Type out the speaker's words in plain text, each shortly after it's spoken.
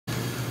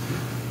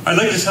I'd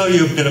like to tell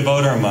you a bit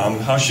about our mom,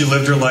 how she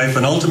lived her life,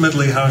 and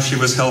ultimately how she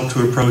was helped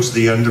to approach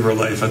the end of her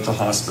life at the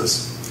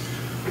hospice.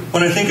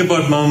 When I think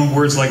about Mom,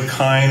 words like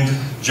kind,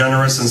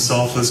 generous, and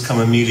selfless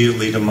come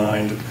immediately to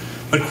mind.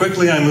 But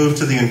quickly I moved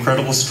to the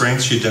incredible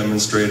strength she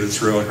demonstrated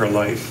throughout her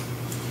life.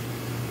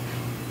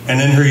 And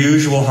in her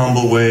usual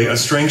humble way, a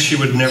strength she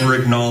would never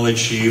acknowledge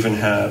she even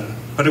had.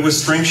 But it was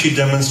strength she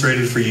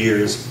demonstrated for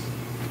years,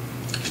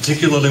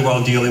 particularly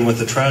while dealing with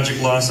the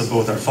tragic loss of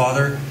both our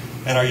father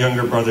and our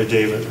younger brother,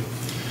 David.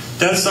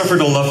 Dad suffered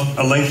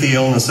a lengthy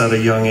illness at a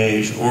young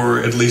age,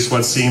 or at least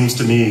what seems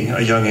to me a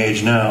young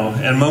age now,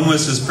 and Mom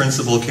was his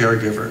principal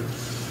caregiver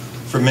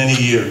for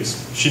many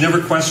years. She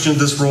never questioned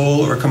this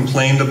role or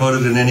complained about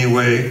it in any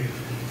way,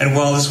 and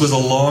while this was a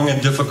long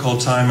and difficult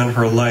time in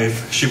her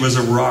life, she was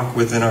a rock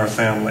within our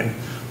family,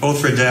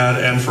 both for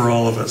Dad and for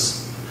all of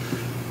us.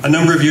 A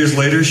number of years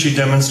later, she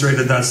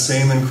demonstrated that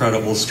same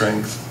incredible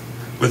strength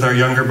with our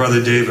younger brother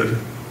David,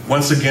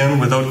 once again,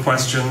 without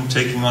question,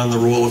 taking on the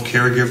role of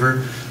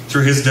caregiver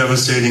through his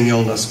devastating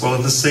illness, while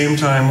at the same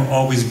time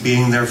always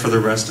being there for the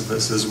rest of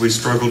us as we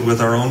struggled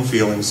with our own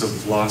feelings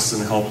of loss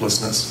and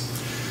helplessness.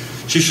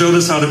 She showed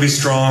us how to be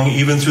strong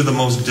even through the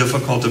most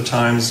difficult of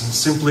times,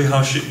 simply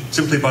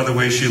by the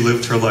way she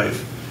lived her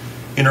life.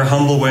 In her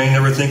humble way,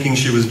 never thinking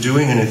she was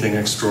doing anything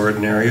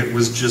extraordinary, it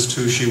was just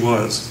who she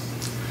was.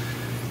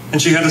 And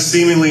she had a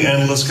seemingly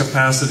endless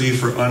capacity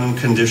for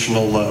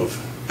unconditional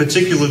love,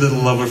 particularly the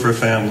love of her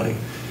family,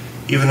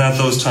 even at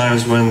those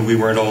times when we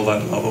weren't all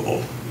that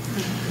lovable.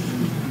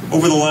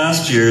 Over the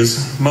last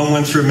years, Mom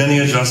went through many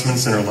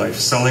adjustments in her life,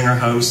 selling her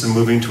house and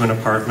moving to an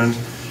apartment,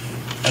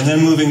 and then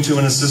moving to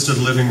an assisted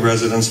living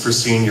residence for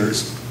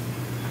seniors.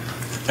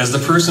 As the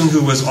person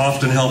who was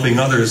often helping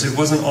others, it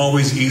wasn't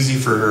always easy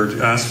for her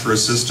to ask for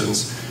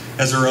assistance,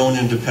 as her own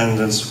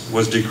independence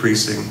was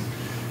decreasing.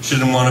 She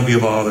didn't want to be a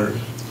bother.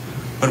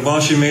 But while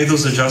she made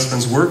those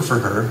adjustments work for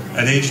her,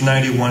 at age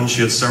 91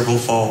 she had several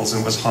falls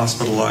and was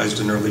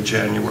hospitalized in early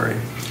January.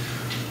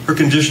 Her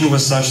condition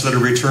was such that a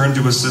return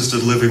to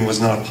assisted living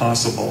was not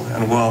possible,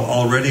 and while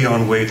already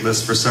on wait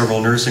lists for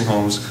several nursing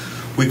homes,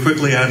 we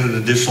quickly added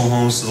additional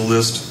homes to the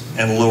list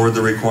and lowered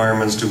the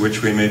requirements to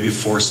which we may be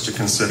forced to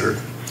consider.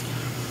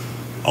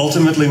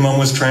 Ultimately, Mom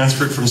was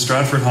transferred from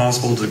Stratford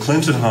Hospital to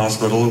Clinton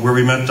Hospital, where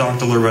we met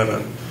Dr.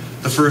 Loretta,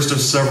 the first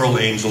of several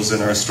angels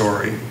in our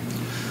story.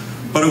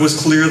 But it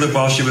was clear that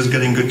while she was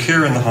getting good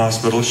care in the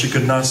hospital, she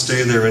could not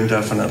stay there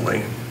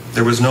indefinitely.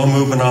 There was no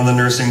movement on the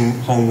nursing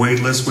home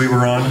wait list we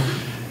were on,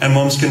 and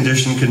Mom's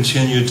condition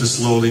continued to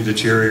slowly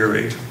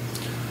deteriorate.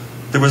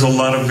 There was a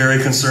lot of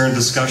very concerned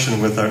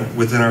discussion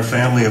within our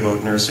family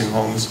about nursing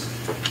homes,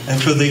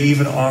 and could they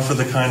even offer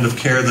the kind of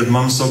care that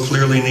Mom so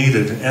clearly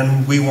needed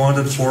and we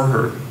wanted for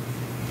her.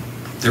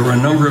 There were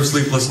a number of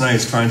sleepless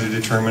nights trying to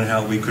determine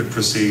how we could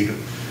proceed.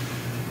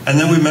 And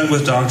then we met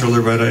with Dr.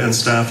 Loretta and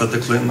staff at the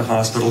Clinton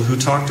Hospital, who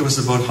talked to us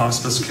about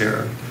hospice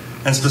care,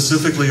 and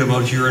specifically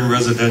about Huron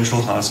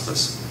Residential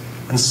Hospice.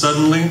 And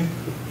suddenly,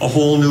 a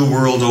whole new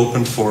world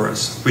opened for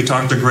us. We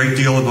talked a great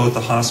deal about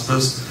the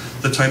hospice,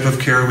 the type of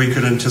care we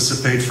could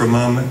anticipate from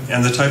Mom,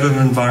 and the type of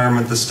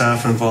environment the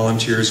staff and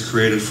volunteers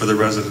created for the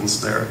residents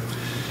there.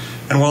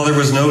 And while there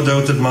was no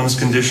doubt that Mom's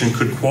condition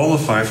could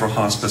qualify for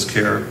hospice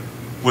care,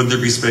 would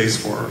there be space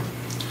for her?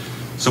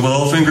 So with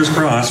all fingers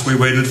crossed, we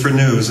waited for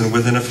news, and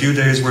within a few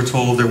days we're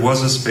told there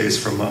was a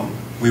space for Mom.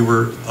 We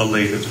were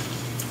elated.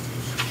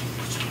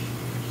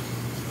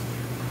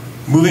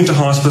 Moving to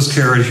hospice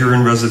care at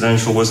Huron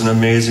Residential was an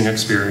amazing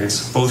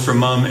experience, both for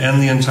Mom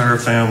and the entire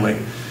family.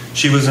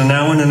 She was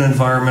now in an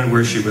environment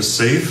where she was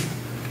safe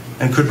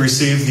and could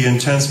receive the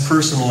intense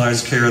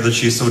personalized care that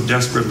she so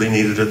desperately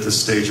needed at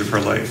this stage of her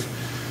life.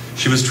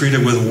 She was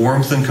treated with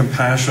warmth and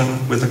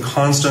compassion, with a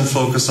constant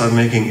focus on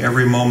making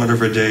every moment of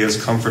her day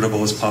as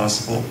comfortable as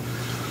possible.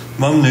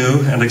 Mom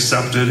knew and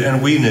accepted,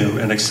 and we knew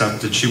and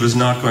accepted, she was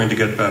not going to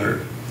get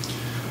better.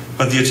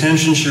 But the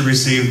attention she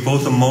received,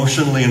 both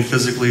emotionally and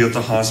physically at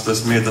the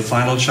hospice, made the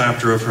final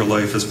chapter of her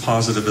life as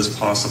positive as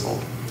possible.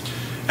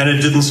 And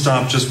it didn't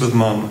stop just with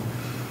Mom.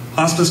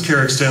 Hospice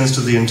care extends to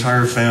the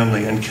entire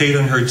family, and Kate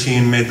and her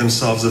team made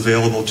themselves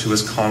available to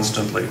us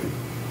constantly.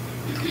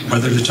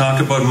 Whether to talk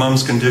about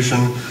Mom's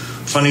condition,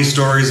 funny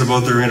stories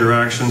about their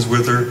interactions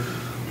with her,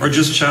 or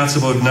just chats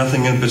about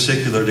nothing in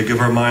particular to give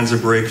our minds a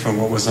break from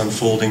what was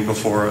unfolding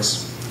before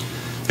us.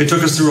 They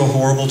took us through a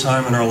horrible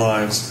time in our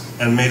lives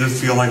and made it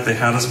feel like they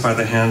had us by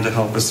the hand to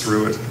help us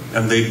through it,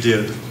 and they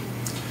did.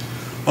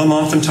 Mom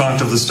often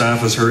talked of the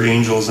staff as her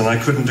angels, and I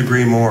couldn't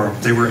agree more.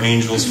 They were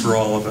angels for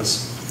all of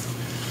us.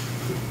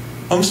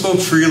 Mom spoke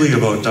freely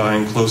about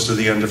dying close to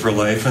the end of her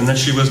life, and that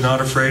she was not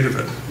afraid of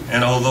it.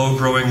 And although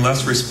growing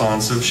less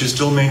responsive, she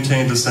still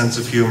maintained a sense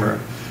of humor.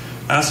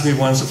 Asked me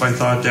once if I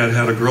thought Dad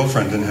had a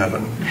girlfriend in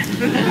heaven.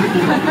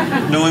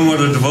 Knowing what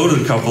a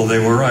devoted couple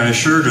they were, I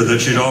assured her that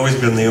she'd always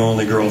been the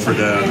only girl for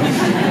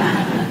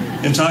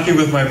Dad. In talking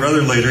with my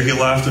brother later, he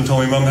laughed and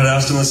told me Mom had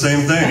asked him the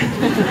same thing.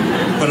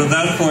 But at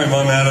that point,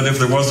 Mom added if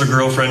there was a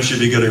girlfriend, she'd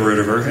be getting rid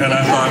of her. And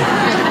I thought,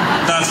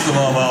 that's the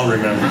Mom I'll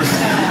remember.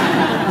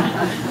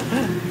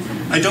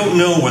 I don't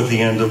know what the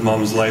end of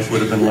Mom's life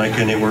would have been like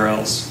anywhere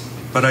else,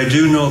 but I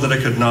do know that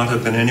it could not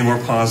have been any more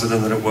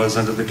positive than it was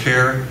under the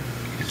care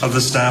of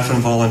the staff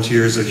and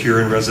volunteers at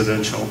Huron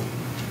Residential.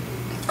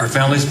 Our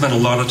family spent a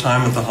lot of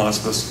time at the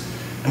hospice,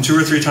 and 2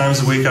 or 3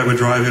 times a week I would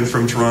drive in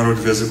from Toronto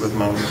to visit with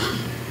Mom.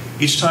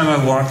 Each time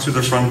I walked through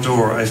the front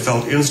door, I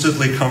felt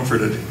instantly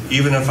comforted,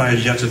 even if I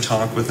had yet to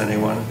talk with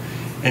anyone.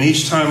 And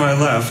each time I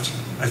left,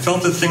 I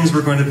felt that things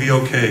were going to be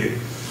okay,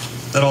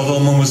 that although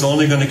Mom was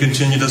only going to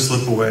continue to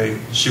slip away,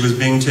 she was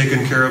being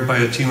taken care of by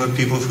a team of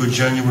people who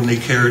genuinely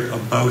cared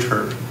about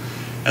her.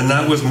 And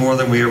that was more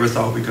than we ever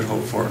thought we could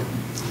hope for.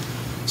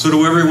 So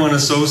to everyone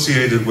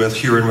associated with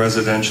Huron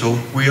Residential,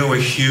 we owe a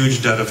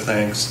huge debt of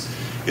thanks.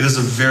 It is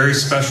a very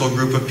special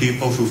group of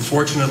people who,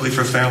 fortunately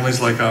for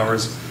families like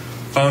ours,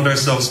 found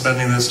ourselves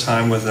spending this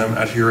time with them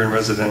at Huron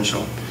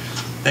Residential.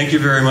 Thank you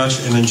very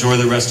much, and enjoy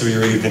the rest of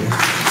your evening.